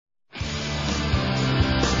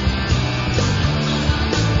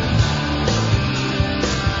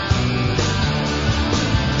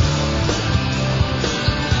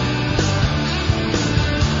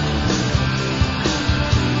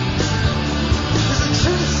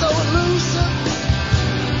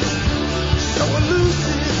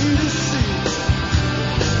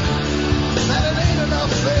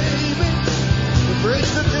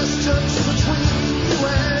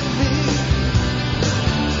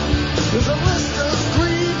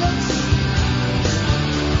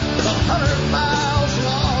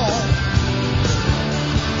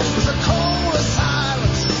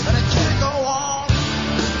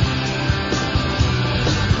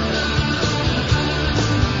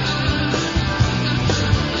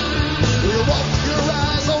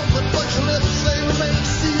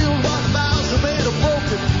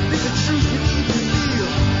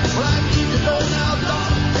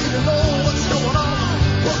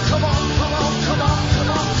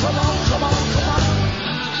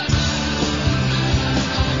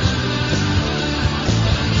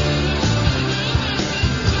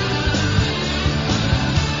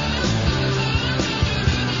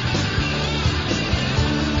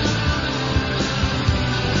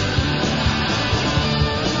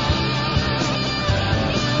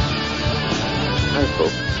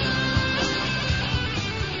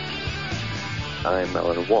I'm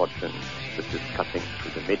Alan Watt, and this is Cutting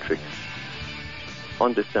Through the Matrix.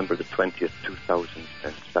 On December the 20th,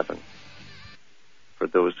 2007, for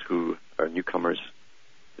those who are newcomers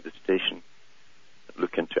to the station,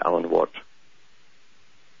 look into Alan Watt,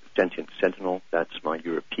 Sentient Sentinel. That's my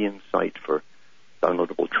European site for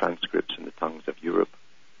downloadable transcripts in the tongues of Europe.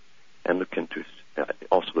 And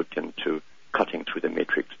also look into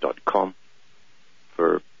cuttingthroughthematrix.com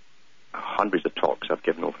for hundreds of talks I've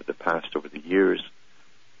given over the years,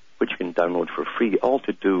 which you can download for free, all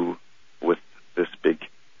to do with this big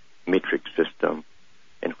matrix system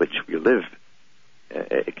in which we live.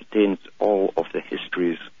 It contains all of the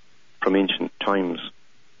histories from ancient times,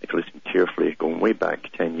 if you listen carefully, going way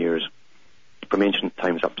back 10 years, from ancient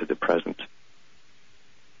times up to the present,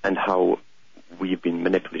 and how we've been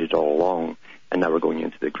manipulated all along, and now we're going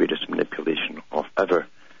into the greatest manipulation of ever,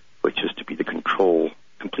 which is to be the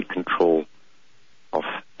complete control of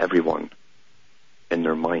everyone in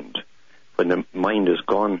their mind. When the mind is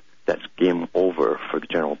gone, that's game over for the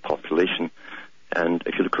general population. And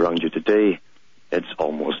if you look around you today, it's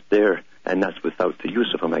almost there. And that's without the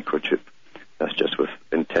use of a microchip. That's just with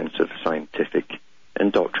intensive scientific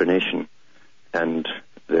indoctrination and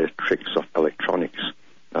the tricks of electronics.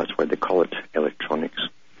 That's why they call it electronics.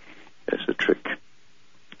 It's the trick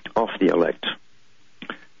of the elect.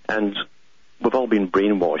 And we've all been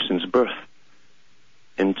brainwashed since birth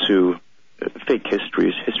into fake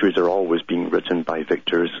histories. Histories are always being written by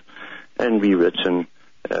victors and rewritten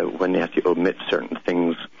when they have to omit certain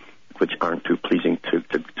things which aren't too pleasing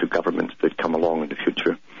to governments that come along in the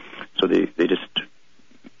future. So they just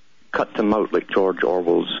cut them out, like George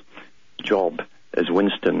Orwell's job as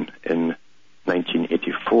Winston in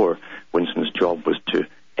 1984. Winston's job was to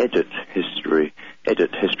edit history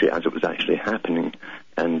as it was actually happening,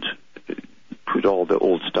 and put all the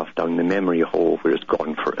old stuff down the memory hole where it's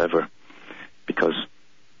gone forever. Because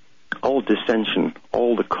all dissension,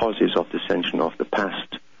 all the causes of dissension of the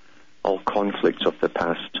past, all conflicts of the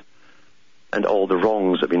past, and all the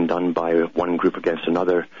wrongs that have been done by one group against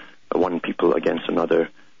another, one people against another,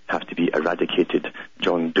 have to be eradicated.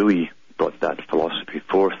 John Dewey brought that philosophy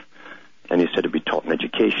forth, and he said it would be taught in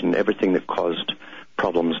education. Everything that caused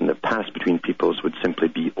problems in the past between peoples would simply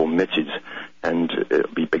be omitted, and it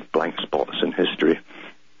would be big blank spots in history.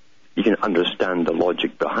 You can understand the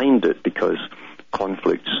logic behind it, because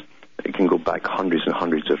conflicts, it can go back hundreds and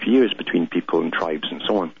hundreds of years between people and tribes and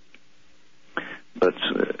so on. But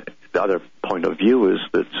the other point of view is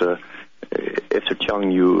that if they're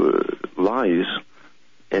telling you lies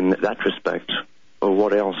in that respect, well,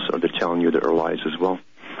 what else are they telling you that are lies as well?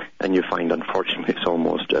 And you find, unfortunately, it's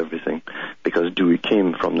almost everything, because Dewey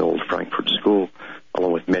came from the old Frankfurt School,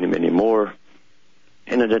 along with many, many more,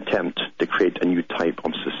 in an attempt to create a new type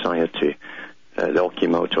of society. They all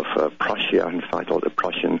came out of Prussia. In fact, all the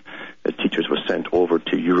Prussian teachers were sent over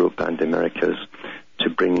to Europe and the Americas to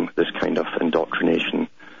bring this kind of indoctrination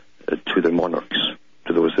to the monarchs,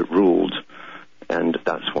 to those that ruled. And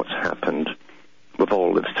that's what's happened. We've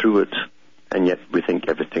all lived through it, and yet we think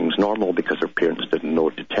everything's normal because our parents didn't know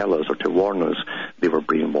to tell us or to warn us. They were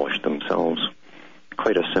brainwashed themselves.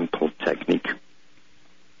 Quite a simple technique.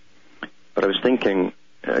 But I was thinking,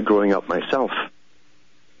 growing up myself,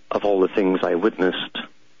 of all the things I witnessed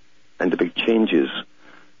and the big changes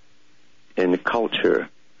in the culture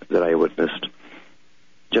that I witnessed,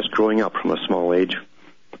 just growing up from a small age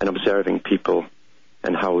and observing people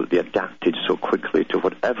and how they adapted so quickly to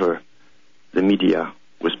whatever the media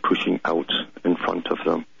was pushing out in front of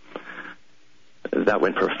them. That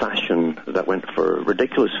went for fashion, that went for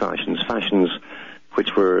ridiculous fashions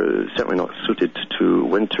which were certainly not suited to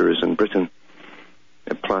winters in Britain.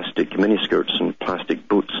 Plastic miniskirts and plastic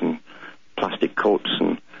boots and plastic coats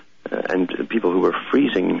and people who were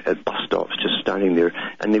freezing at bus stops just standing there,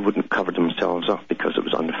 and they wouldn't cover themselves up because it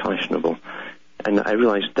was unfashionable. And I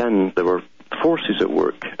realized then there were forces at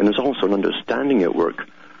work, and there's also an understanding at work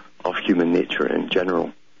of human nature in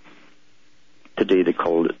general. Today they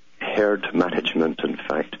call it herd management, in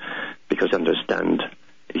fact, because they understand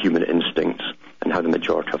human instincts and how the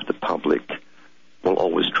majority of the public will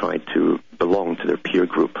always try to belong to their peer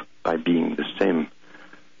group by being the same.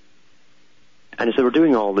 And as they were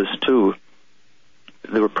doing all this too,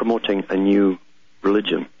 they were promoting a new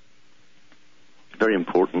religion. Very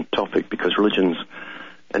important topic, because religions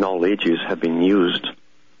in all ages have been used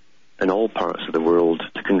in all parts of the world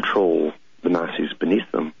to control the masses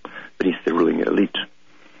beneath them, beneath the ruling elite.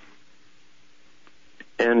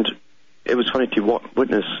 And it was funny to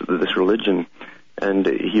witness this religion and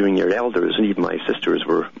hearing your elders, and even my sisters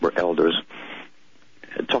were elders,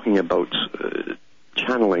 talking about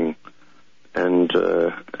channeling and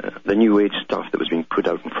the New Age stuff that was being put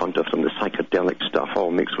out in front of them, the psychedelic stuff,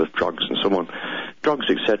 all mixed with drugs and so on. Drugs,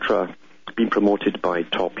 etc., being promoted by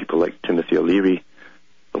top people like Timothy O'Leary,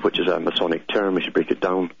 which is a Masonic term, if you break it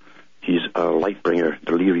down. He's a light bringer.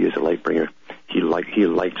 O'Leary is a light bringer. He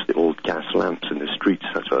lights the old gas lamps in the streets.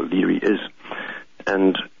 That's what O'Leary is.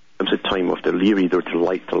 And it was a time of the O'Leary. They were to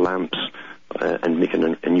light the lamps and make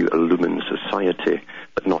a new illumined society,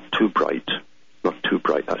 but not too bright. Not too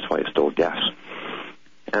bright. That's why it's still gas.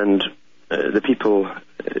 And the people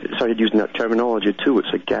started using that terminology too.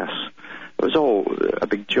 It's a gas. It was all a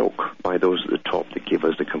big joke by those at the top that gave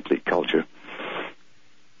us the complete culture.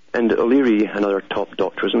 And O'Leary and other top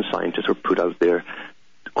doctors and scientists were put out there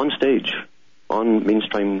on stage, on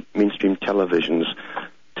mainstream televisions,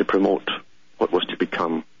 to promote what was to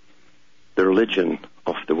become the religion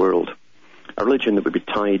of the world. A religion that would be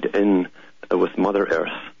tied in with Mother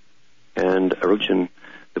Earth, and a religion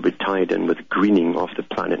that would be tied in with greening of the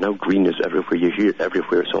planet. Now green is everywhere. You hear it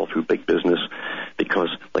everywhere. It's all through big business, because,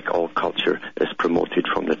 like all culture, it's promoted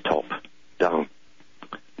from the top down.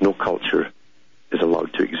 No culture is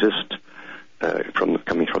allowed to exist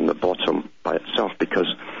coming from the bottom by itself, because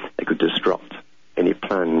it could disrupt any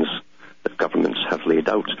plans that governments have laid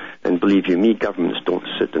out. And believe you me, governments don't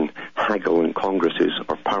sit and haggle in congresses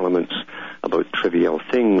or parliaments about trivial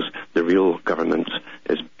things. The real government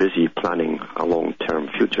is busy planning a long-term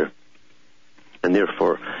future. And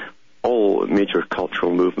therefore, all major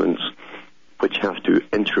cultural movements which have to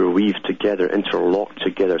interweave together, interlock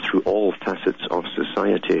together through all facets of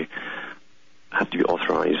society, have to be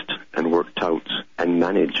authorized and worked out and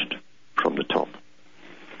managed from the top.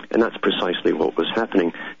 And that's precisely what was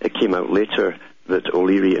happening. It came out later that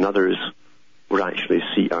O'Leary and others were actually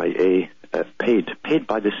CIA paid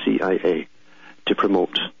by the CIA to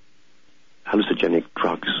promote hallucinogenic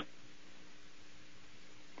drugs.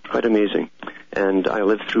 Quite amazing. And I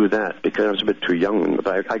lived through that because I was a bit too young,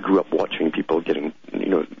 but I grew up watching people getting,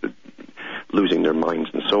 losing their minds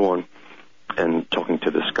and so on, and talking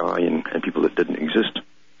to the sky and people that didn't exist.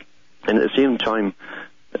 And at the same time,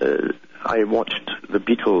 I watched the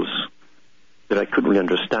Beatles, that I couldn't really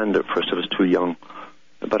understand at first. I was too young.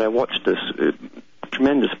 But I watched this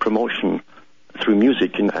tremendous promotion through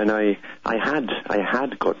music, and I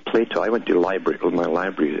had got Plato. I went to my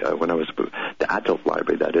library when I was, the adult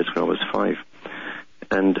library that is, when I was 5.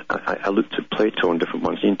 And I looked at Plato and different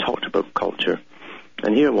ones, and he talked about culture.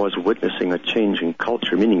 And here I was witnessing a change in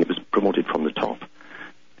culture, meaning it was promoted from the top.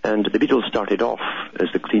 And the Beatles started off as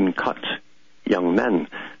the clean-cut young men.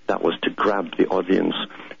 That was to grab the audience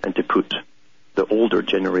and to put the older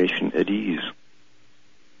generation at ease.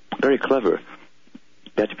 Very clever.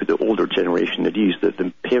 They had to put the older generation at ease,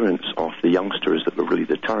 the parents of the youngsters that were really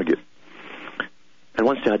the target. And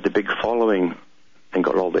once they had the big following and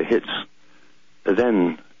got all the hits,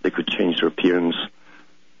 then they could change their appearance,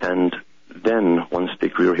 and then once they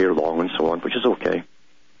grew their hair long and so on, which is okay.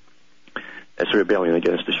 It's a rebellion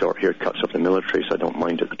against the short haircuts of the military, so I don't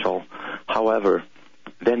mind it at all. However,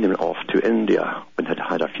 then they went off to India and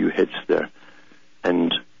had a few hits there,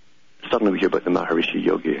 and suddenly we hear about the Maharishi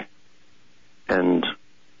Yogi, and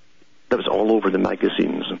that was all over the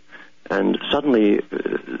magazines. And suddenly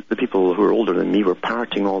the people who were older than me were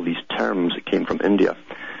parroting all these terms that came from India,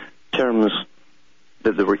 terms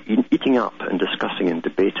that they were eating up and discussing and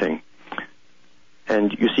debating.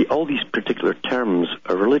 And you see, all these particular terms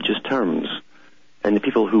are religious terms, and the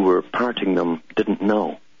people who were parroting them didn't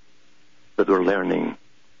know that they were learning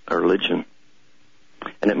a religion.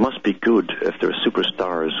 And it must be good if their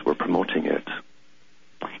superstars were promoting it,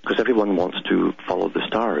 because everyone wants to follow the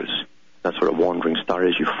stars. That's what a wandering star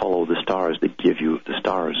is. You follow the stars. They give you the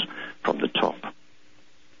stars from the top.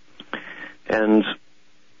 And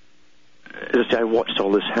as I say, I watched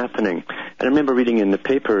all this happening. And I remember reading in the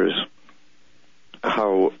papers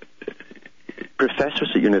how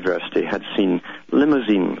professors at university had seen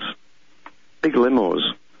limousines, big limos,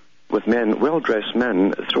 with men, well-dressed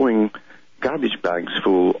men, throwing garbage bags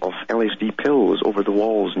full of LSD pills over the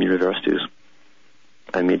walls in universities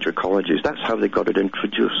and major colleges. That's how they got it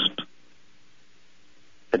introduced.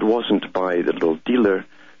 It wasn't by the little dealer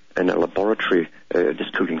in a laboratory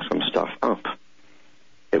just cooking some stuff up.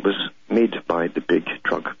 It was made by the big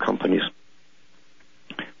drug companies.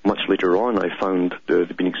 Much later on, I found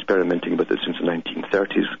they've been experimenting with it since the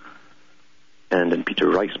 1930s. And in Peter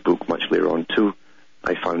Wright's book, much later on too,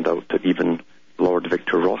 I found out that even Lord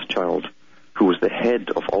Victor Rothschild, who was the head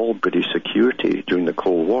of all British security during the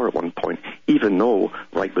Cold War at one point, even though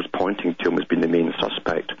Wright was pointing to him as being the main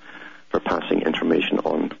suspect for passing information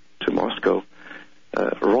on to Moscow,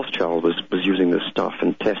 Rothschild was using this stuff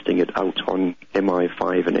and testing it out on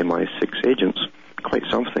MI5 and MI6 agents.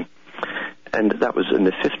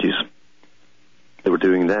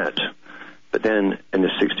 doing that. But then in the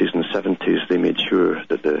 60s and 70s, they made sure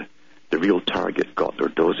that the real target got their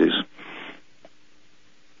doses.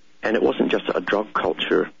 And it wasn't just a drug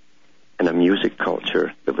culture and a music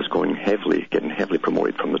culture that was getting heavily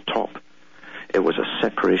promoted from the top. It was a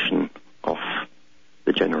separation of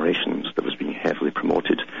the generations that was being heavily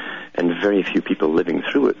promoted. And very few people living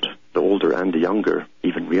through it, the older and the younger,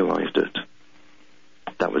 even realized it.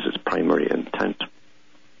 That was its primary intent.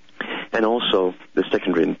 And also, the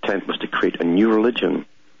secondary intent was to create a new religion,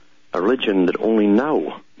 a religion that only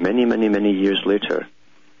now, many, many, many years later,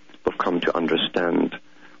 we've come to understand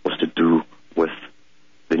was to do with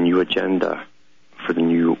the new agenda for the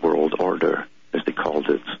new world order, as they called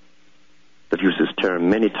it. They've used this term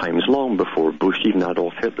many times long before Bush, even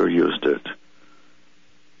Adolf Hitler used it.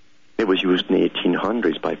 It was used in the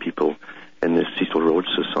 1800s by people in the Cecil Rhodes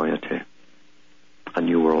Society, a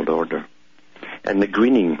new world order. And the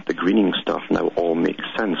greening stuff now all makes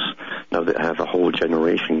sense, now that I have a whole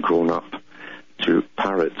generation grown up to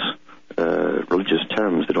parrot religious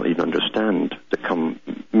terms they don't even understand, that come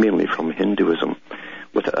mainly from Hinduism,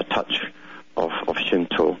 with a touch of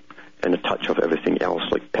Shinto and a touch of everything else,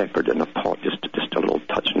 like peppered in a pot, just a little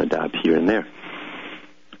touch and a dab here and there.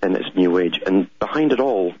 And it's New Age. And behind it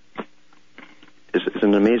all is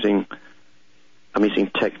an amazing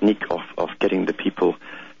technique of getting the people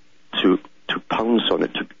to pounce on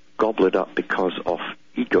it, to gobble it up because of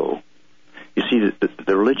ego. You see,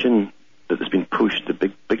 the religion that has been pushed the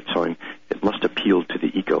big time, it must appeal to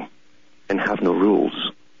the ego and have no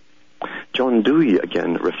rules. John Dewey,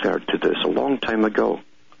 again, referred to this a long time ago,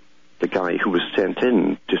 the guy who was sent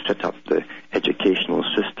in to set up the educational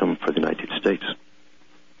system for the United States.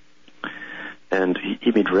 And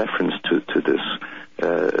he made reference to this,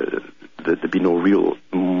 that there'd be no real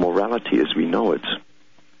morality as we know it.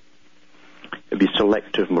 It'd be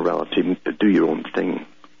selective morality, do your own thing,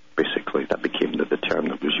 basically. That became the term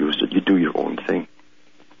that was used, that you do your own thing.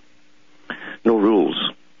 No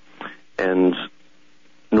rules, and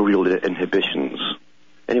no real inhibitions.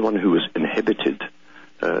 Anyone who was inhibited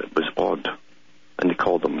was odd, and they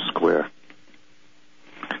called them square.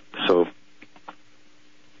 So,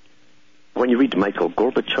 when you read Michael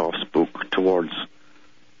Gorbachev's book, Towards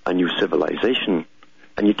a New Civilization,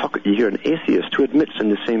 and you hear an atheist who admits in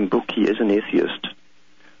the same book he is an atheist,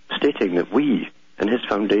 stating that we, and his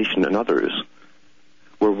foundation and others,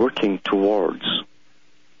 were working towards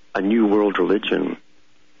a new world religion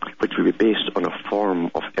which would be based on a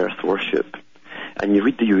form of earth worship. And you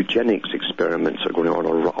read the eugenics experiments that are going on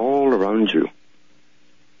all around you.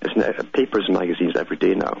 It's in papers and magazines every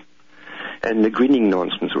day now. And the greening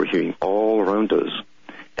nonsense we're hearing all around us,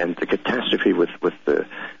 and the catastrophe with the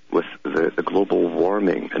global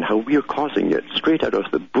warming and how we are causing it, straight out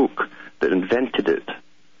of the book that invented it,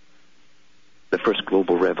 The First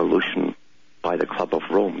Global Revolution by the Club of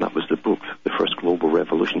Rome. That was the book, The First Global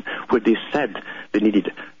Revolution, where they said they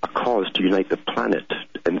needed a cause to unite the planet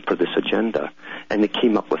and for this agenda. And they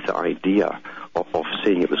came up with the idea of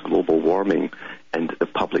saying it was global warming and the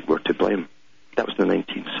public were to blame. That was in the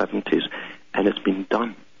 1970s. And it's been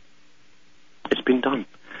done. It's been done.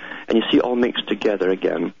 And you see it all mixed together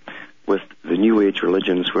again with the New Age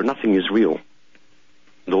religions where nothing is real.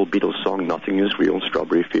 The old Beatles song, Nothing is Real,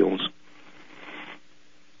 Strawberry Fields.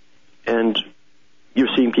 And you're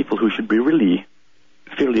seeing people who should be really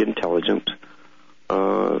fairly intelligent,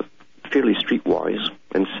 fairly streetwise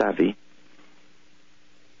and savvy,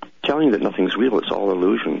 telling you that nothing's real, it's all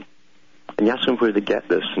illusion. And you ask them where they get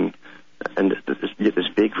this, and you get this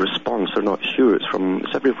vague response. They're not sure. It's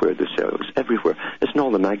everywhere they say. It's everywhere. It's in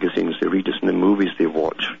all the magazines they read. It's in the movies they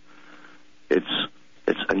watch. It's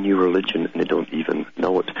a new religion, and they don't even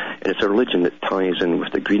know it. And it's a religion that ties in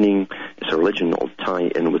with the greening. It's a religion that will tie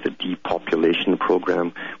in with the depopulation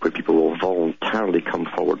program, where people will voluntarily come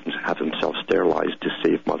forward and have themselves sterilized to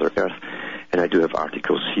save Mother Earth. And I do have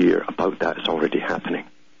articles here about that. It's already happening.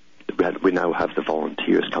 We now have the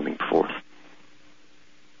volunteers coming forth.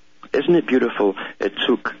 Isn't it beautiful? It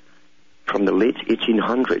took from the late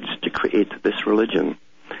 1800s to create this religion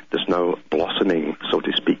that's now blossoming, so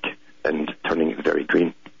to speak, and turning very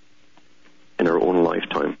green in our own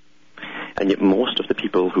lifetime. And yet most of the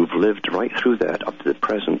people who've lived right through that up to the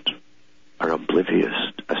present are oblivious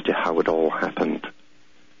as to how it all happened,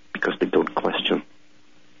 because they don't question.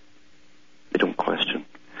 They don't question.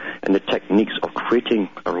 And the techniques of creating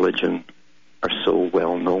a religion are so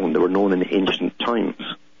well known. They were known in the ancient times,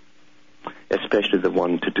 especially the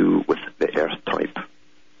one to do with the earth type.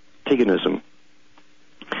 Paganism.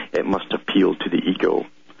 It must appeal to the ego,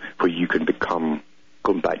 where you can become,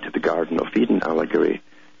 going back to the Garden of Eden allegory,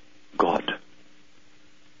 God.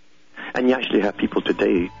 And you actually have people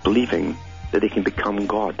today believing that they can become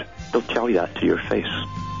God. They'll tell you that to your face.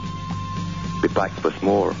 Be back with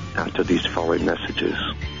more after these following messages.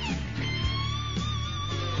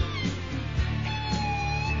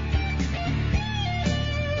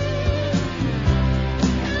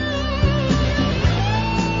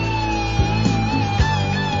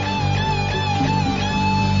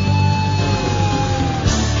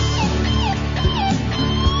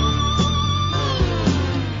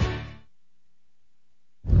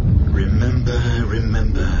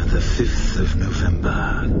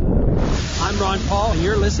 I'm Ron Paul, and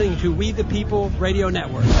you're listening to We the People Radio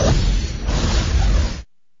Network.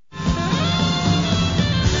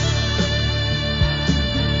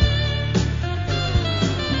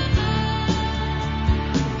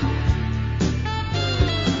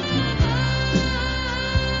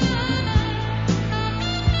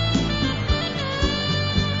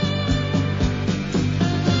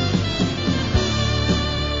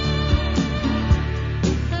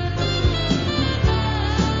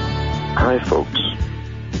 Hi folks,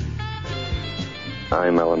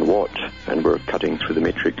 I'm Alan Watt and we're cutting through the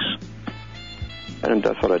matrix, and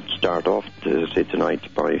I thought I'd start off to say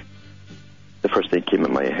tonight by the first thing that came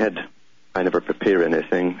in my head. I never prepare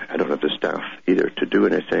anything. I don't have the staff either to do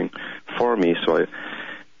anything for me, so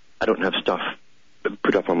I don't have stuff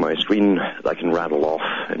put up on my screen that I can rattle off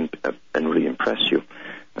and really impress you.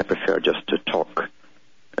 I prefer just to talk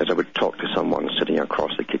as I would talk to someone sitting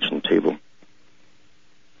across the kitchen table.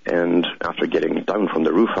 And after getting down from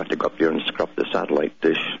the roof, I had to go up here and scrub the satellite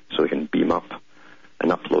dish so I can beam up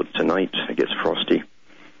and upload tonight. It gets frosty,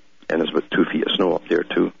 and there's about 2 feet of snow up there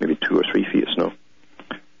too, maybe 2 or 3 feet of snow.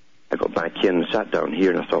 I got back in, sat down here,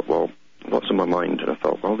 and I thought, well, what's in my mind? And I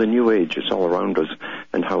thought, well, the New Age is all around us,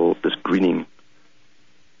 and how this greening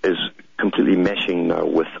is completely meshing now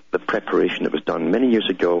with the preparation that was done many years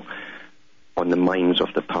ago on the minds of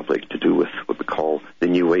the public to do with what we call the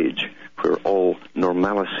New Age, where all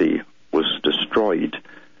normalcy was destroyed,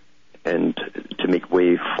 and to make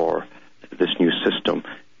way for this new system.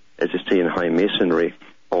 As they say in high masonry,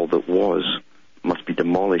 all that was must be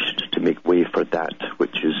demolished to make way for that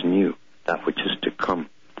which is new, that which is to come.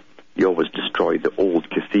 You always destroy the old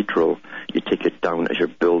cathedral, you take it down as you're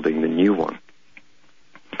building the new one.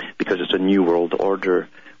 Because it's a new world order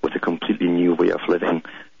with a completely new way of living,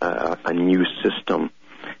 a new system.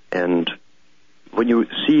 And when you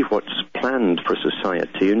see what's planned for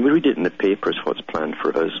society, and we read it in the papers what's planned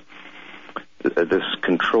for us, this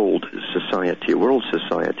controlled society, world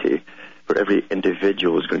society, where every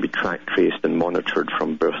individual is going to be tracked, traced, and monitored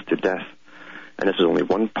from birth to death. And this is only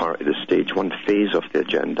one part of the stage, one phase of the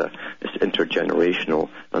agenda. It's intergenerational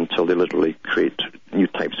until they literally create new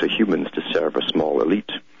types of humans to serve a small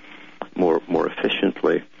elite more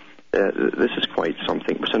efficiently. This is quite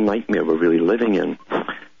something. It's a nightmare we're really living in.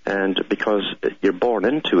 And because you're born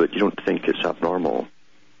into it, you don't think it's abnormal,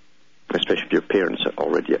 especially if your parents are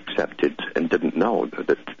already accepted and didn't know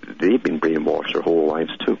that they've been brainwashed their whole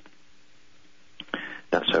lives too.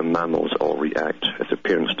 That's how mammals all react. If their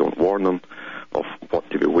parents don't warn them of what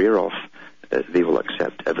to beware of, they will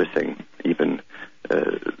accept everything, even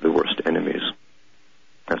the worst enemies.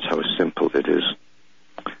 That's how simple it is.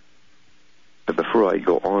 But before I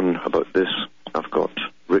go on about this, I've got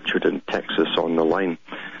Richard in Texas on the line,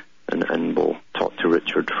 and we'll talk to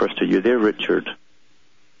Richard first. Are you there, Richard?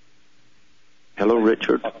 Hello,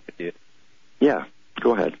 Richard. Yeah,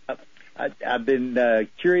 go ahead. I've been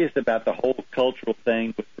curious about the whole cultural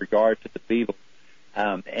thing with regard to the Beatles,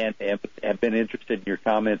 and have been interested in your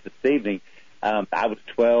comments this evening. I was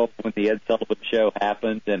 12 when the Ed Sullivan Show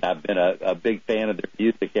happened, and I've been a big fan of their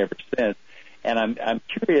music ever since. And I'm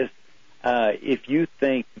curious if you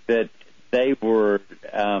think that they were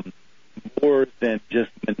more than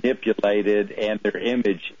just manipulated, and their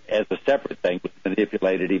image as a separate thing was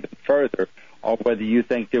manipulated even further, or whether you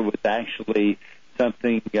think there was actually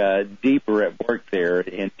something deeper at work there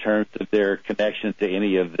in terms of their connection to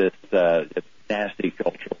any of this nasty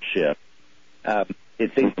cultural shift.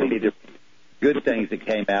 It seems to me there were good things that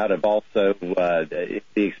came out of also the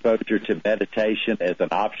exposure to meditation as an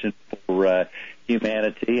option for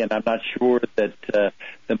humanity, and I'm not sure that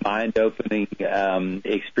the mind-opening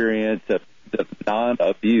experience of the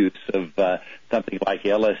non-abuse of something like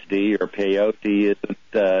LSD or peyote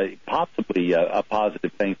isn't possibly a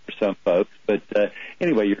positive thing for some folks. But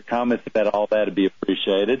anyway, your comments about all that would be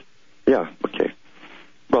appreciated. Yeah, okay.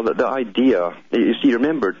 Well, the idea, you see,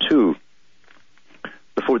 remember, too,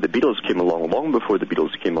 before the Beatles came along, long before the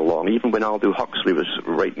Beatles came along, even when Aldous Huxley was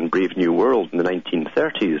writing Brave New World in the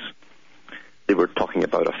 1930s, they were talking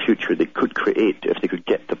about a future they could create if they could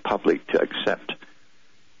get the public to accept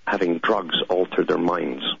having drugs alter their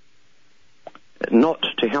minds. Not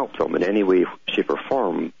to help them in any way, shape or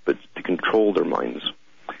form, but to control their minds.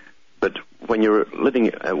 But when you're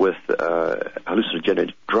living with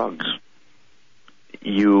hallucinogenic drugs,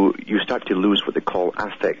 you start to lose what they call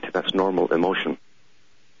affect. That's normal emotion.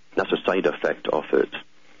 That's a side effect of it.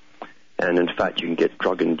 And in fact, you can get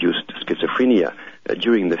drug-induced schizophrenia.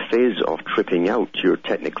 During the phase of tripping out, you're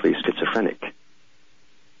technically schizophrenic.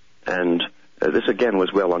 And this, again,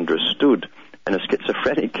 was well understood. And a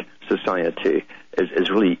schizophrenic society is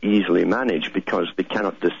really easily managed because they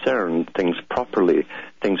cannot discern things properly.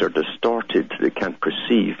 Things are distorted. They can't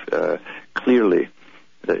perceive clearly.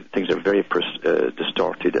 Things are very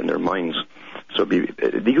distorted in their minds. So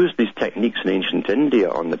they used these techniques in ancient India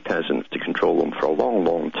on the peasants to control them for a long,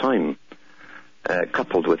 long time,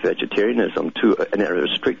 coupled with vegetarianism, too, and a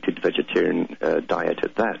restricted vegetarian diet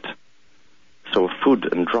at that. So food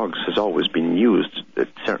and drugs has always been used at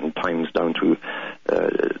certain times down to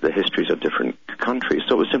the histories of different countries.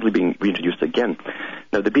 So it was simply being reintroduced again.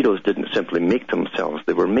 Now, the Beatles didn't simply make themselves.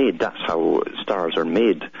 They were made. That's how stars are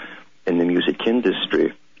made in the music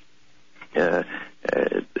industry.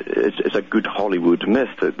 It's a good Hollywood myth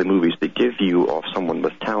that the movies they give you of someone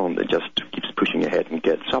with talent that just keeps pushing ahead and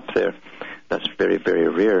gets up there. That's very, very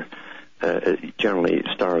rare. Generally,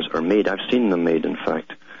 stars are made. I've seen them made, in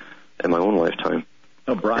fact, in my own lifetime.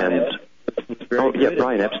 Oh, Brian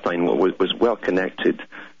Brian Epstein was well connected.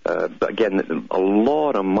 But again, a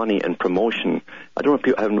lot of money and promotion. I don't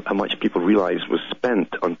know how much people realize was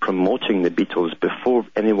spent on promoting the Beatles before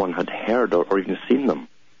anyone had heard or even seen them.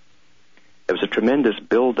 It was a tremendous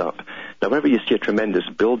build-up. Now, whenever you see a tremendous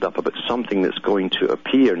build-up about something that's going to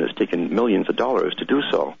appear and it's taken millions of dollars to do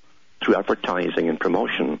so through advertising and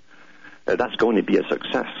promotion, that's going to be a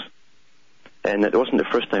success. And it wasn't the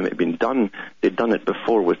first time it had been done. They'd done it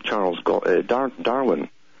before with Charles Darwin.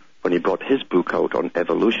 When he brought his book out on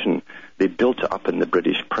evolution, they built it up in the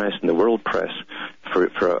British press and the world press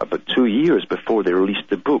for about 2 years before they released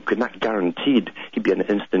the book, and that guaranteed he'd be an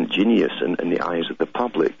instant genius in the eyes of the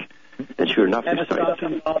public. And sure enough, Have a stock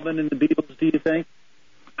involvement in the Beatles, do you think?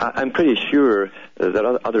 I'm pretty sure that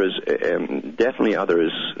others, definitely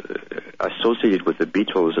others associated with the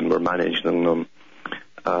Beatles and were managing them,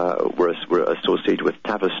 were associated with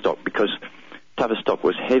Tavistock, because Tavistock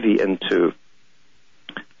was heavy into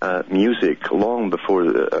music long before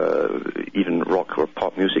even rock or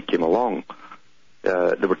pop music came along.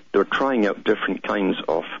 They were trying out different kinds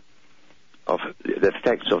of the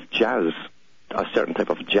effects of jazz, a certain type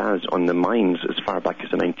of jazz on the minds as far back as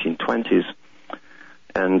the 1920s.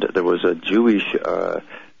 And there was a Jewish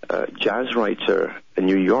jazz writer in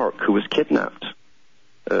New York who was kidnapped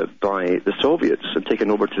by the Soviets and taken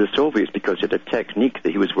over to the Soviets because he had a technique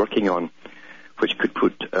that he was working on which could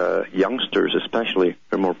put youngsters, especially,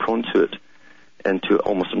 who are more prone to it, into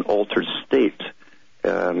almost an altered state.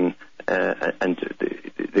 And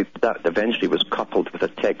that eventually was coupled with a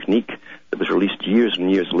technique that was released years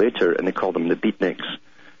and years later, and they called them the beatniks,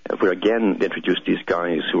 where again they introduced these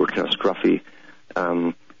guys who were kind of scruffy.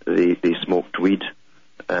 They smoked weed,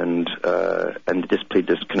 and they just played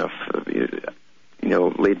this kind of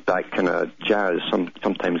laid back kind of jazz,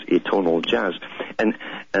 sometimes atonal jazz, and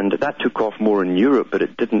that took off more in Europe, but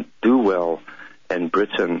it didn't do well in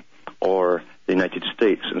Britain or the United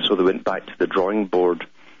States, and so they went back to the drawing board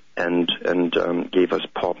and gave us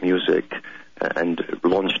pop music and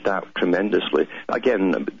launched that tremendously.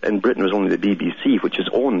 Again, in Britain it was only the BBC, which is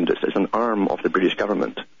owned as an arm of the British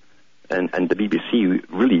government. And the BBC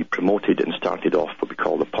really promoted and started off what we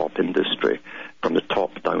call the pop industry from the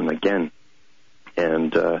top down again.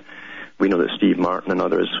 And we know that Steve Martin and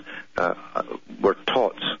others were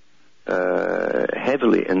taught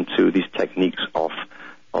heavily into these techniques of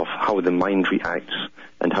how the mind reacts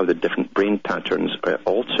and how the different brain patterns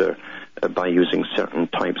alter by using certain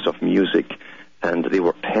types of music. And they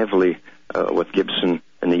worked heavily with Gibson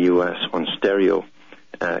in the U.S. on stereo,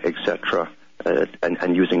 etc.,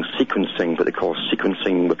 and using sequencing, what they call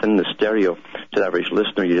sequencing within the stereo. To the average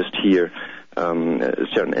listener, you just hear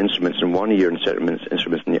certain instruments in one ear and certain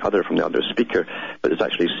instruments in the other from the other speaker, but there's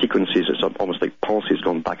actually sequences. It's almost like pulses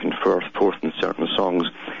going back and forth in certain songs,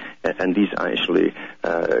 and these actually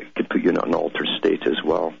could put you in an altered state as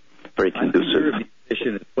well. Very conducive. You're a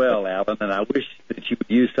musician as well, Alan, and I wish that you would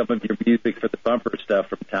use some of your music for the bumper stuff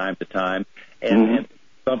from time to time. And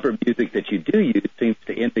bumper music that you do use seems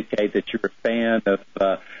to indicate that you're a fan of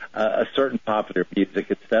a certain popular music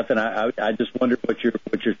and stuff. And I just wonder what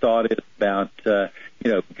your thought is about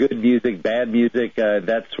good music, bad music,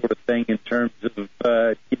 that sort of thing in terms of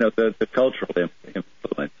the cultural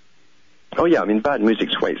influence. Oh yeah, I mean bad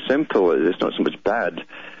music's quite simple. It's not so much bad.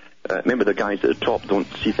 remember, the guys at the top don't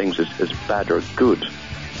see things as bad or good.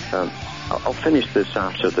 I'll finish this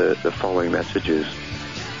after the following messages.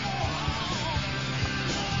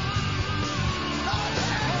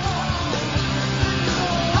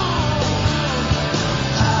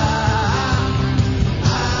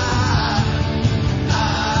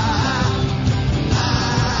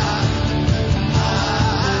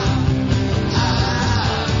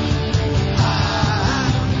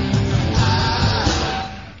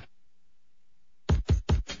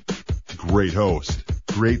 Great host,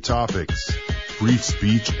 great topics, free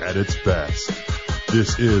speech at its best.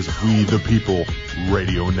 This is We the People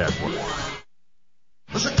Radio Network.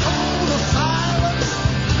 There's a call of silence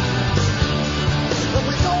that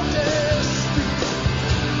we don't dare speak.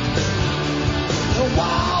 The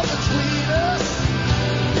wall between us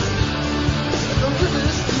and the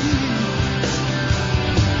river's deep.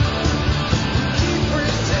 We keep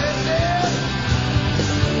pretending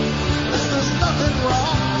that there's nothing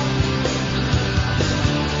wrong.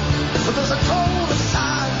 But there's a code of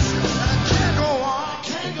silence, and it can't go on,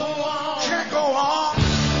 can't go on, can't go on.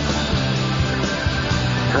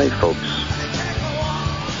 Hi, folks.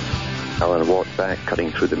 Alan Watt back, cutting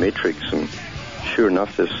through the matrix, and sure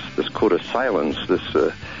enough, this code of silence,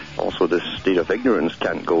 also this state of ignorance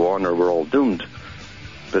can't go on, or we're all doomed.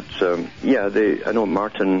 But I know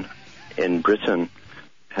Martin in Britain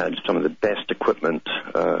had some of the best equipment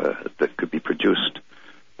that could be produced,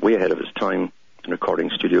 way ahead of its time in recording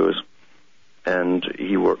studios. And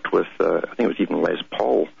he worked with, I think it was even Les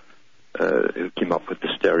Paul, who came up with the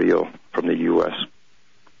stereo from the U.S.,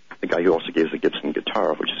 the guy who also gave the Gibson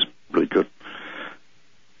guitar, which is really good.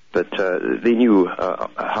 But they knew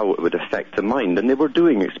how it would affect the mind, and they were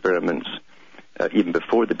doing experiments even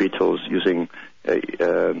before the Beatles using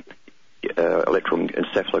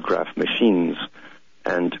electroencephalograph machines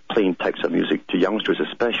and playing types of music to youngsters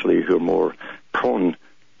especially who are more prone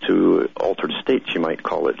to altered states, you might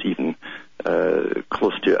call it, even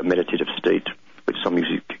close to a meditative state, which some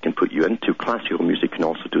music can put you into. Classical music can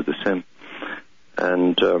also do the same.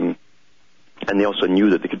 And they also knew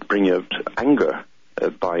that they could bring out anger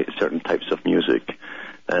by certain types of music.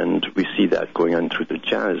 And we see that going on through the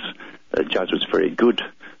jazz. Jazz was very good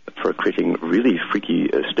for creating really freaky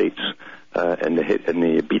states in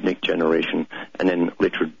the beatnik generation. And then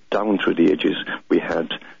later down through the ages, we had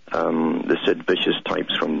the Sid Vicious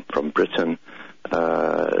types from Britain,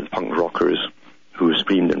 punk rockers who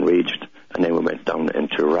screamed and raged, and then we went down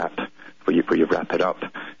into rap, where you wrap it up,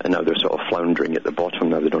 and now they're sort of floundering at the bottom.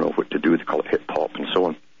 Now they don't know what to do. They call it hip hop and so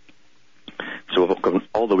on. So we've gone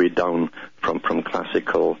all the way down from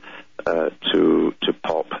classical to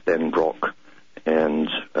pop, then rock, and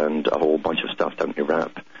a whole bunch of stuff down to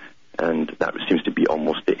rap. And that seems to be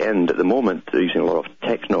almost the end. At the moment, they're using a lot of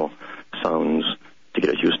techno sounds to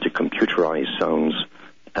get us used to computerized sounds,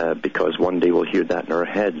 because one day we'll hear that in our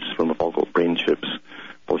heads when we've all got brain chips.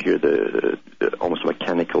 We'll hear the almost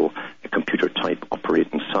mechanical computer-type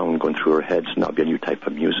operating sound going through our heads, and that'll be a new type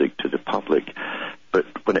of music to the public. But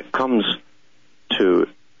when it comes to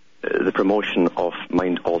the promotion of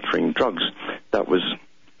mind-altering drugs, that was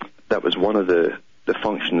one of the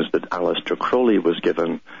functions that Aleister Crowley was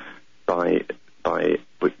given by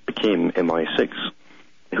what became MI6,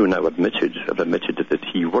 who now have admitted that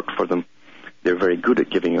he worked for them. They're very good at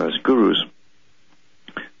giving us gurus,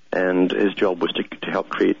 and his job was to kick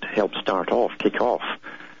off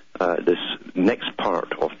this next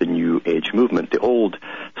part of the New Age movement. The old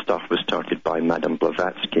stuff was started by Madame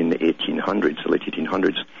Blavatsky in the 1800s, the late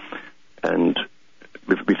 1800s, and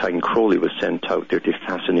we find Crowley was sent out there to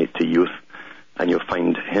fascinate the youth, and you'll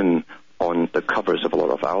find him on the covers of a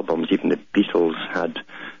lot of albums. Even the Beatles had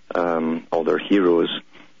all their heroes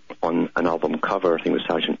on an album cover. I think it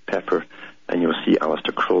was Sgt. Pepper, and you'll see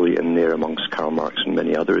Aleister Crowley in there amongst Karl Marx and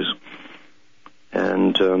many others.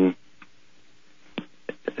 And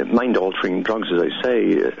mind-altering drugs, as I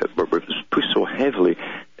say, were pushed so heavily,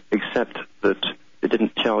 except that they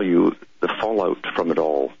didn't tell you the fallout from it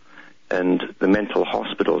all. And the mental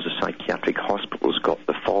hospitals, the psychiatric hospitals, got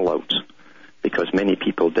the fallout because many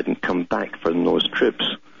people didn't come back from those trips.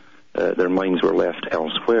 Their minds were left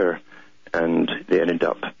elsewhere, and they ended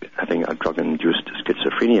up having a drug-induced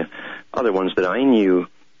schizophrenia. Other ones that I knew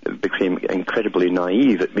became incredibly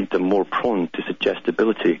naive. It made them more prone to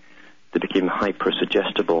suggestibility. They became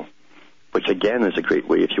hyper-suggestible, which again is a great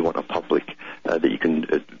way if you want a public that you can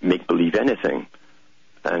make believe anything.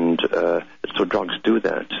 And so drugs do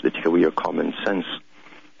that. They take away your common sense.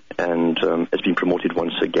 And it's been promoted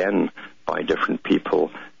once again by different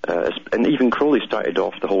people. And even Crowley started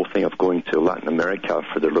off the whole thing of going to Latin America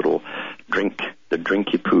for their little drink, the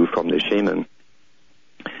drinky poo from the shaman.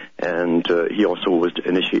 And he also was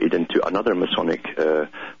initiated into another Masonic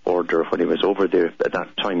order when he was over there. At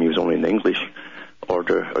that time, he was only in the English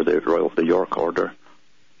order, or the York order,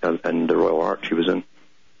 and the Royal Arch he was in.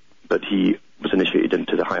 But he was initiated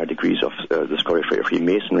into the higher degrees of the Scottish Rite of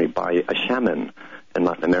Freemasonry by a shaman in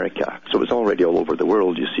Latin America. So it was already all over the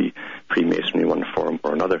world, you see, Freemasonry in one form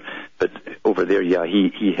or another. But over there,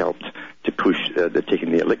 he helped to push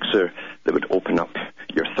taking the elixir that would open up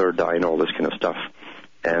your third eye and all this kind of stuff.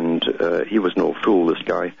 And he was no fool, this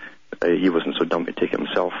guy. He wasn't so dumb to take it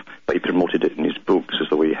himself, but he promoted it in his books as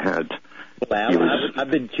the way he had. Well, I've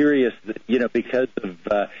been curious, because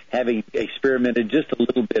of having experimented just a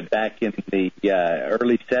little bit back in the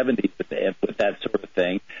early 70s with that sort of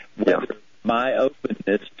thing, whether my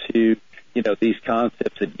openness to, these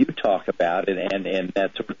concepts that you talk about and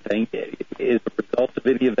that sort of thing is a result of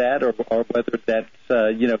any of that, or whether that's,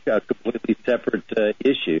 a completely separate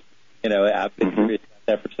issue. I've been curious about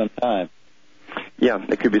that for some time. Yeah,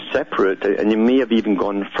 it could be separate, and you may have even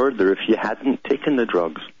gone further if you hadn't taken the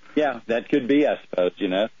drugs. Yeah, that could be, I suppose,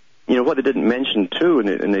 What they didn't mention, too,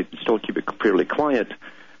 and they still keep it fairly quiet,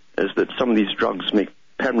 is that some of these drugs make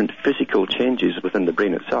permanent physical changes within the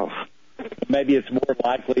brain itself. Maybe it's more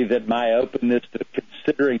likely that my openness to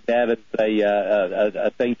considering that as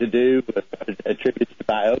a thing to do attributes to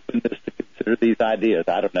my openness to consider these ideas.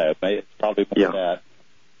 I don't know. It's probably more that.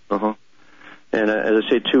 Uh-huh. And as I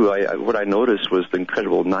say, too, what I noticed was the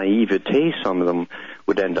incredible naivete some of them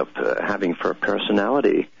would end up having for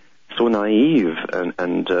personality. So naive,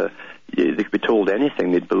 and they could be told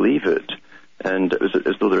anything, they'd believe it. And it was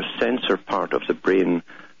as though their sensor part of the brain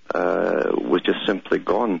was just simply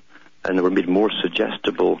gone, and they were made more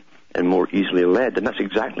suggestible and more easily led. And that's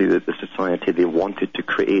exactly the society they wanted to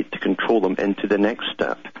create, to control them into the next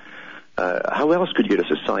step. How else could you get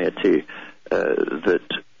a society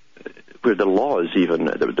where the laws even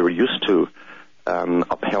that they were used to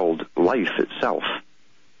upheld life itself,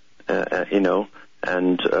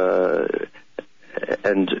 and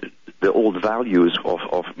the old values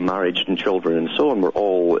of marriage and children and so on were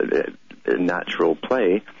all in natural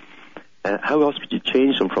play. How else could you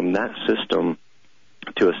change them from that system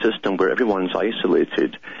to a system where everyone's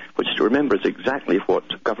isolated, which, to remember, is exactly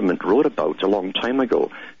what government wrote about a long time ago.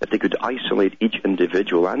 If they could isolate each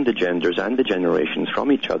individual and the genders and the generations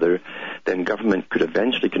from each other, then government could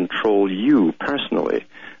eventually control you personally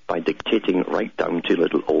by dictating right down to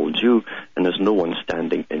little old you, and there's no one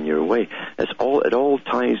standing in your way. It all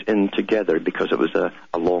ties in together because it was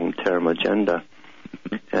a long-term agenda,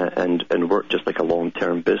 and worked just like a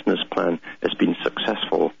long-term business plan. It's been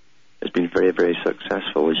successful. It's been very, very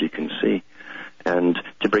successful, as you can see. And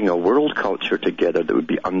to bring a world culture together that would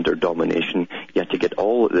be under domination, you had to get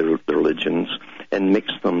all the religions and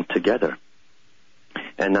mix them together.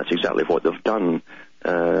 And that's exactly what they've done.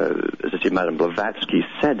 As I say, Madame Blavatsky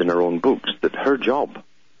said in her own books that her job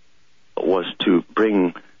was to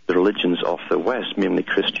bring the religions of the West, mainly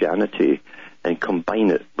Christianity, and combine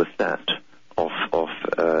it with that of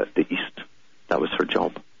the East. That was her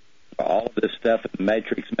job. All of this stuff in the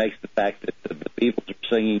Matrix makes the fact that the Beatles are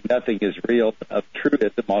singing nothing is real of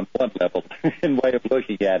truism on one level in way of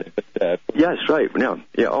looking at it. But, yes, right.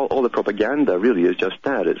 Yeah, all the propaganda really is just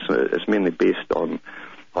that. It's mainly based on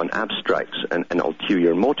abstracts and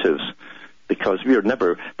ulterior motives, because we're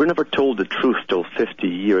never told the truth till 50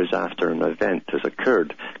 years after an event has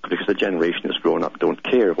occurred, because the generation that's grown up don't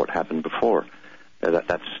care what happened before.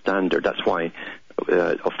 That's standard. That's why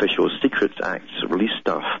official Secrets Acts release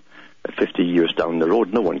stuff 50 years down the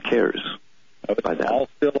road. No one cares. By that. All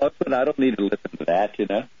still open. I don't need to listen to that,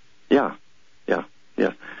 Yeah.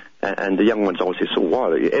 And the young ones always say, so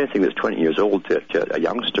what? Anything that's 20 years old to a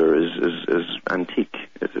youngster is antique.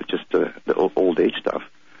 It's just the old age stuff.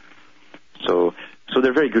 So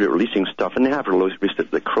they're very good at releasing stuff, and they have released it.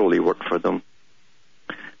 The Crowley worked for them,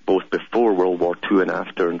 both before World War II and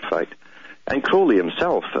after, in fact. And Crowley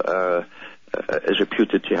himself is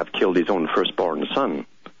reputed to have killed his own firstborn son.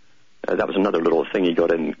 That was another little thing he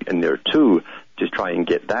got in there too, to try and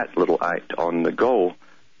get that little act on the go.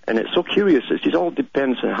 And it's so curious. It all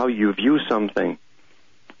depends on how you view something.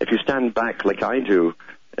 If you stand back like I do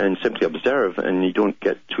and simply observe, and you don't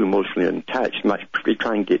get too emotionally attached, you might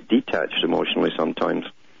try and get detached emotionally sometimes.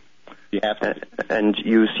 Yeah. And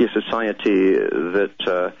you see a society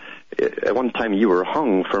that at one time you were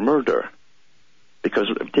hung for murder, because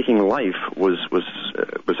taking life was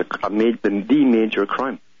the major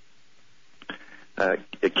crime.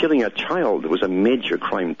 Killing a child was a major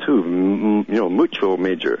crime too, mucho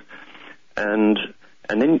major. And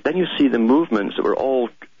then you see the movements that were all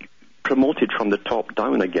promoted from the top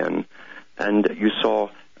down again, and you saw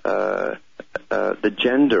the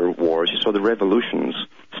gender wars. You saw the revolutions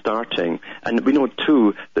starting, and we know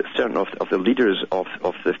too that certain of the leaders of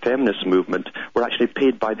the feminist movement were actually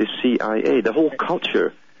paid by the CIA. The whole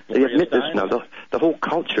culture, they admit this now, the whole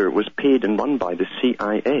culture was paid and run by the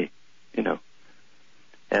CIA, you know.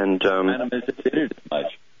 And is considered as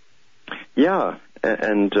much. Yeah,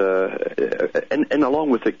 and along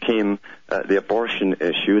with it came the abortion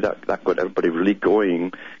issue. That got everybody really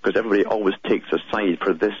going, because everybody always takes a side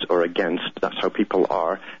for this or against. That's how people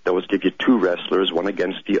are. They always give you two wrestlers, one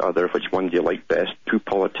against the other. Which one do you like best? Two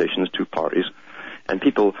politicians, two parties. And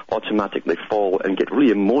people automatically fall and get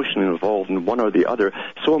really emotionally involved in one or the other.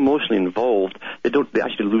 So emotionally involved, they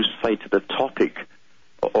actually lose sight of the topic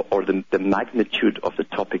or the magnitude of the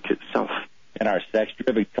topic itself. And our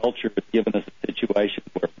sex-driven culture has given us a situation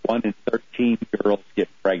where 1 in 13 girls get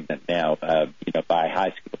pregnant now, by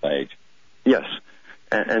high school age. Yes,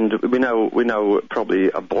 and we now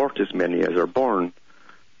probably abort as many as are born,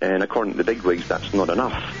 and according to the bigwigs, that's not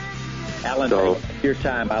enough. Alan, thank you for your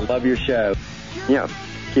time. I love your show. Yeah,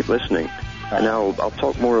 keep listening. And I'll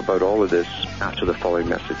talk more about all of this after the following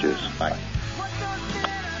messages. Bye.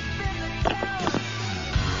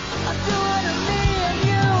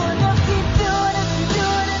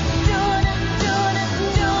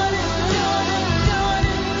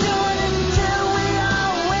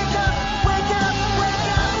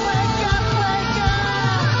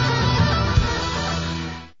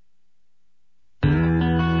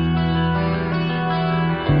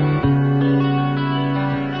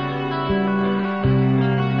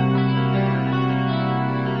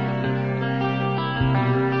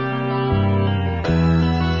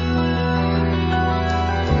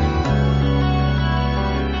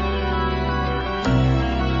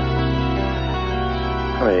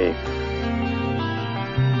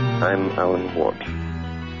 I'm Alan Watt,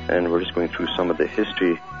 and we're just going through some of the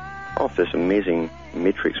history of this amazing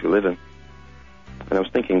matrix we live in. And I was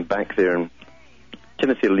thinking back there, and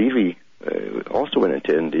Timothy Leary also went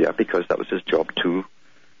into India because that was his job too,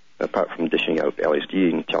 apart from dishing out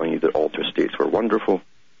LSD and telling you that altered states were wonderful.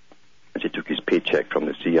 And he took his paycheck from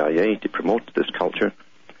the CIA to promote this culture.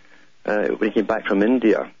 When he came back from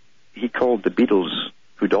India, he called the Beatles,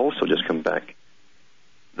 who'd also just come back,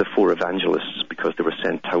 the four evangelists, because they were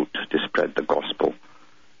sent out to spread the gospel,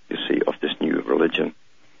 you see, of this new religion.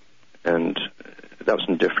 And that was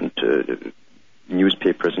in different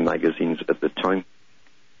newspapers and magazines at the time.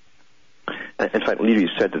 In fact, Leary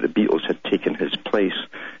said that the Beatles had taken his place,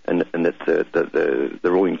 and that the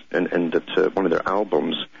Rolling and that one of their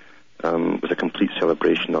albums was a complete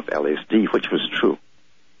celebration of LSD, which was true.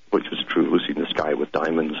 Lucy in the Sky with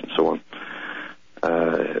Diamonds and so on.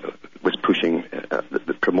 Was pushing,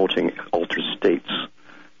 promoting altered states,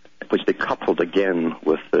 which they coupled again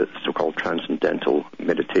with the so-called transcendental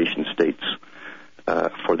meditation states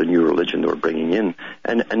for the new religion they were bringing in.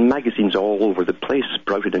 And magazines all over the place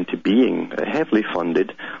sprouted into being, heavily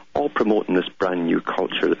funded, all promoting this brand new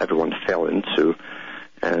culture that everyone fell into.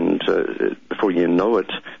 And before you know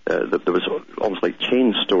it, there was almost like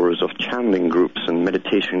chain stores of channeling groups and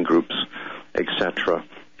meditation groups, etc.,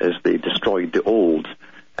 as they destroyed the old.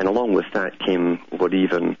 And along with that came what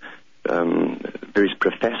even various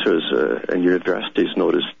professors and universities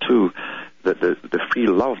noticed too, that the free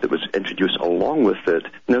love that was introduced along with it.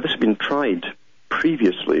 Now, this had been tried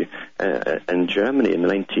previously in Germany in the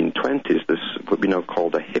 1920s, this what we now call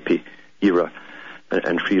the hippie era,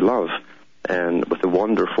 and free love, and with the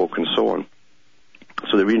Wonder folk and so on.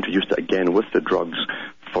 So they reintroduced it again with the drugs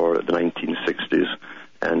for the 1960s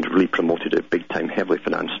and really promoted it big time, heavily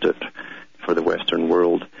financed it for the Western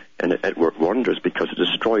world, and it worked wonders because it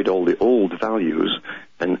destroyed all the old values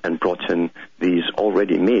and brought in these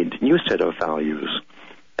already made new set of values.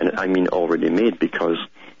 And I mean already made because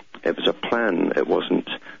it was a plan. It wasn't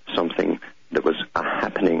something that was a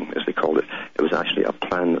happening, as they called it. It was actually a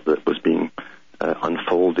plan that was being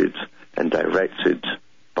unfolded and directed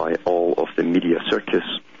by all of the media circus.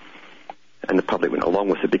 And the public went along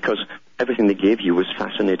with it because everything they gave you was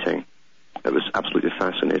fascinating. It was absolutely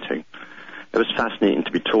fascinating. It was fascinating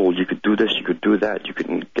to be told you could do this, you could do that, you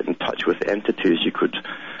could get in touch with entities, you could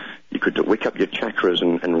wake up your chakras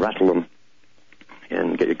and rattle them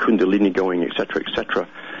and get your kundalini going, etc., etc.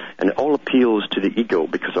 And it all appeals to the ego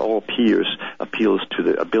because it all appeals to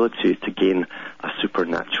the ability to gain a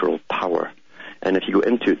supernatural power. And if you go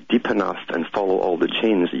into it deep enough and follow all the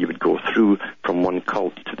chains that you would go through from one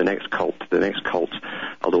cult to the next cult to the next cult,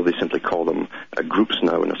 although they simply call them groups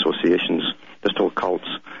now and associations, they're still cults,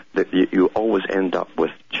 that you always end up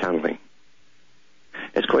with channeling.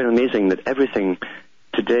 It's quite amazing that everything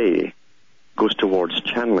today goes towards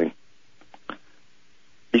channeling.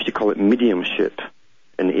 You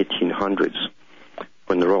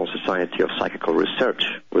the Royal Society of Psychical Research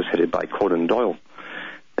was headed by Conan Doyle.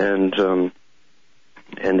 And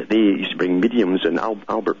they used to bring mediums, and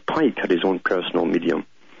Albert Pike had his own personal medium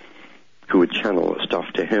who would channel stuff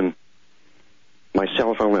to him.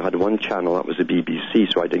 Myself, I only had one channel, that was the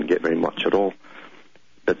BBC, so I didn't get very much at all.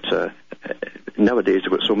 But nowadays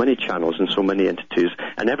there have got so many channels and so many entities,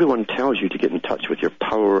 and everyone tells you to get in touch with your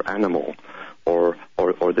power animal or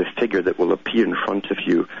the figure that will appear in front of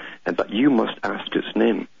you, but you must ask its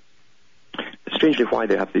name. Strangely, why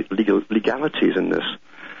they have the legalities in this,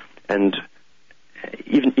 and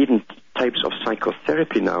even types of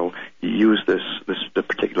psychotherapy now use the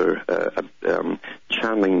particular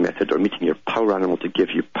channeling method or meeting your power animal to give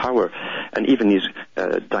you power, and even these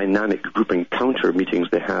dynamic group encounter meetings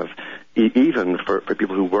they have, even for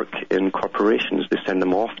people who work in corporations, they send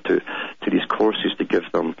them off to these courses to give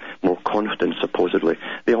them more confidence, supposedly.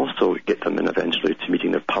 They also get them in eventually to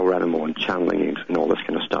meeting their power animal and channeling and all this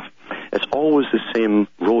kind of stuff. It's always the same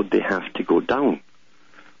road they have to go down,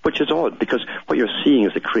 which is odd, because what you're seeing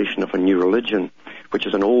is the creation of a new religion, which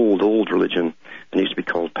is an old religion, and used to be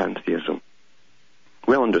called pantheism.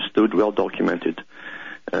 Well understood, well documented,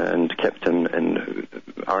 and kept in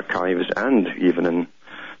archives and even in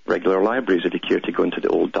regular libraries if you care to go into the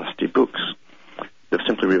old dusty books. They've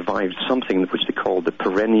simply revived something which they call the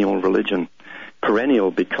perennial religion. Perennial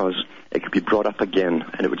because it could be brought up again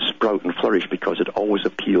and it would sprout and flourish because it always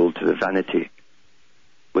appealed to the vanity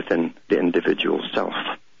within the individual self.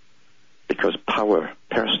 Because power,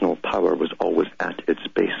 personal power, was always at its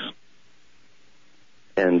base.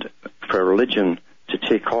 And for a religion to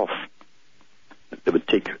take off, that would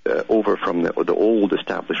take over from the old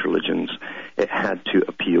established religions, it had to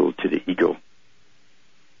appeal to the ego.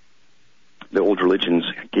 The old religions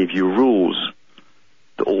gave you rules.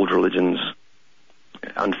 The old religions,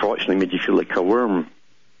 unfortunately, made you feel like a worm.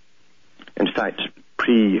 In fact,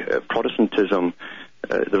 pre-Protestantism,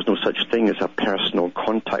 there was no such thing as a personal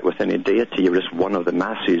contact with any deity. You were just one of the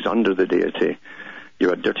masses under the deity.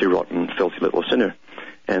 You're a dirty, rotten, filthy little sinner.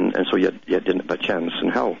 And so you didn't have a chance in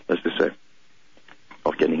hell, as they say,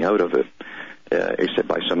 of getting out of it, except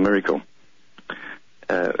by some miracle.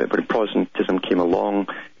 But when Protestantism came along,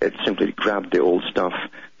 it simply grabbed the old stuff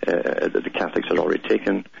that the Catholics had already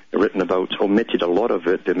taken, written about, omitted a lot of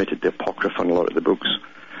it, they omitted the Apocrypha and a lot of the books,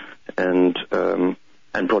 and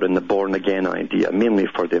brought in the born-again idea, mainly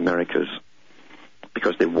for the Americas,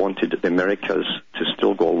 because they wanted the Americas to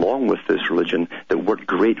still go along with this religion that worked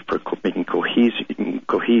great for making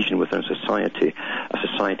cohesion within society, a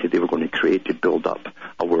society they were going to create to build up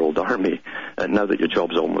a world army. And now that your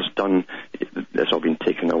job's almost done, it's all been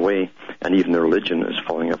taken away, and even the religion is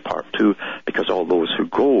falling apart too, because all those who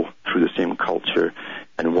go through the same culture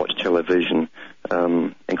and watch television,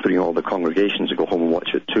 including all the congregations that go home and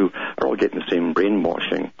watch it too, are all getting the same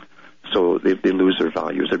brainwashing. So they lose their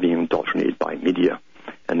values. They're being indoctrinated by media,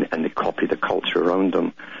 and they copy the culture around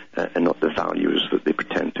them and not the values that they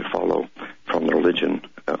pretend to follow from the religion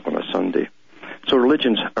on a Sunday. So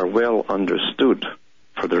religions are well understood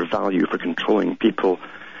for their value for controlling people,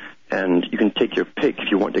 and you can take your pick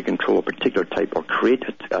if you want to control a particular type or create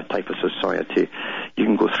a type of society. You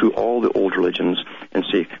can go through all the old religions and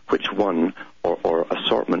say which one or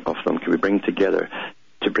assortment of them can we bring together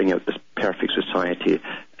to bring out this perfect society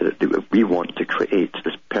that we want to create,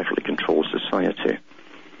 this perfectly controlled society.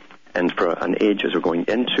 And for an age as we're going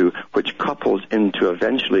into, which couples into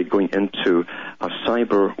eventually going into a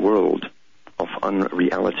cyber world of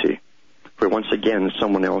unreality, where once again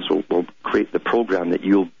someone else will create the program that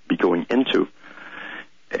you'll be going into.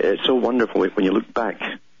 It's so wonderful when you look back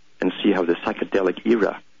and see how the psychedelic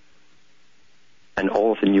era and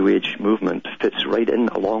all of the New Age movement fits right in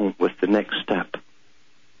along with the next step,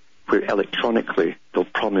 where electronically they'll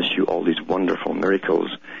promise you all these wonderful miracles,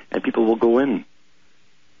 and people will go in.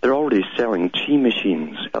 They're already selling chi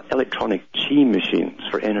machines, electronic chi machines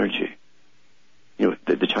for energy. You know,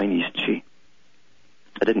 the Chinese chi.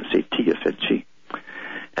 I didn't say tea, I said chi.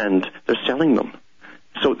 And they're selling them.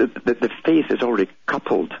 So the faith is already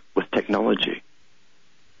coupled with technology.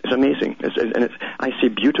 It's amazing. I say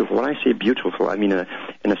beautiful. When I say beautiful, I mean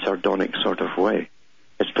in a sardonic sort of way.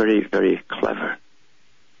 It's very, very clever.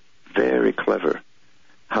 Very clever.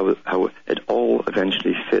 How it all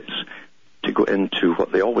eventually fits to go into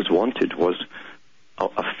what they always wanted was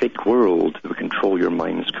a fake world that would control your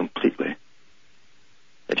minds completely.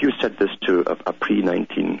 If you said this to a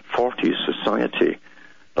pre-1940s society,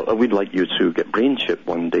 we'd like you to get brain chipped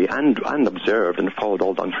one day and observed and followed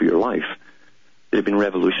all down through your life, there have been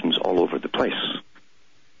revolutions all over the place.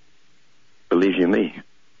 Believe you me,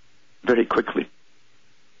 very quickly.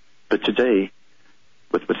 But today,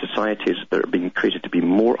 with societies that are being created to be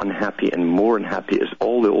more unhappy as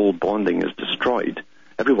all the old bonding is destroyed.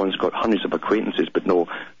 Everyone's got hundreds of acquaintances, but no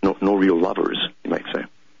real lovers, you might say.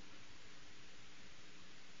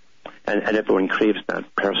 And everyone craves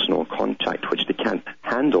that personal contact, which they can't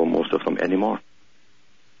handle, most of them, anymore.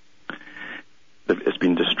 It's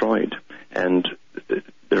been destroyed. And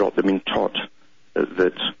they've been taught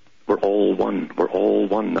that we're all one. We're all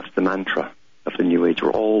one. That's the mantra of the New Age.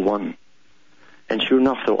 We're all one. And sure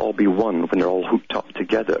enough, they'll all be one when they're all hooked up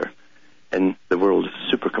together in the world's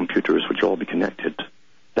supercomputers, which will all be connected.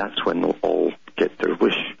 That's when they'll all get their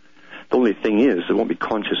wish. The only thing is, they won't be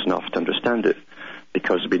conscious enough to understand it,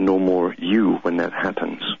 because there'll be no more you when that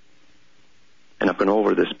happens. And I've gone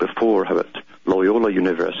over this before, how at Loyola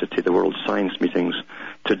University, the World Science Meetings,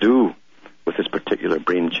 to do with this particular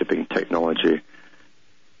brain-chipping technology,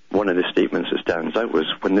 one of the statements that stands out was,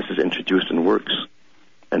 when this is introduced and works,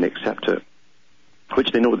 and they accept it,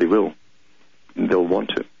 which they know they will, they'll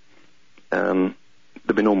want it, there'll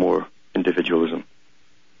be no more individualism,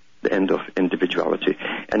 the end of individuality.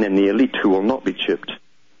 And then the elite, who will not be chipped,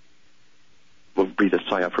 will breathe a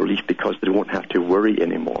sigh of relief, because they won't have to worry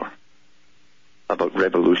anymore about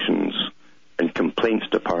revolutions and complaints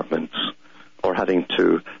departments, or having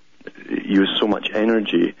to use so much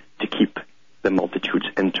energy to keep the multitudes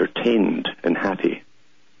entertained and happy,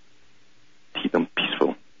 to keep them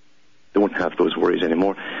peaceful. They won't have those worries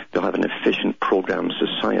anymore. They'll have an efficient programmed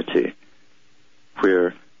society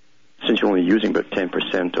where, since you're only using about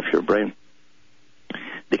 10% of your brain,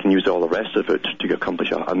 they can use all the rest of it to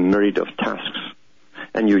accomplish a myriad of tasks,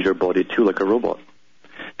 and use your body too like a robot.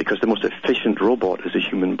 Because the most efficient robot is the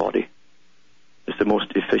human body. It's the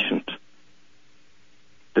most efficient.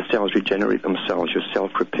 The cells regenerate themselves. You're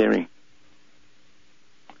self-repairing.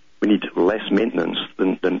 We need less maintenance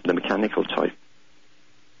than the mechanical type.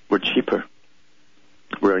 We're cheaper.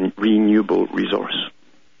 We're a renewable resource.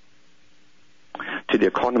 To the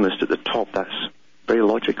economist at the top, that's very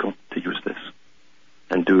logical to use this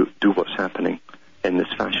and do what's happening in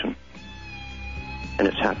this fashion. And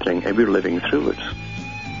it's happening, and we're living through it.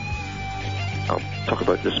 I'll talk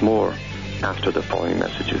about this more after the following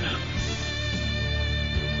messages.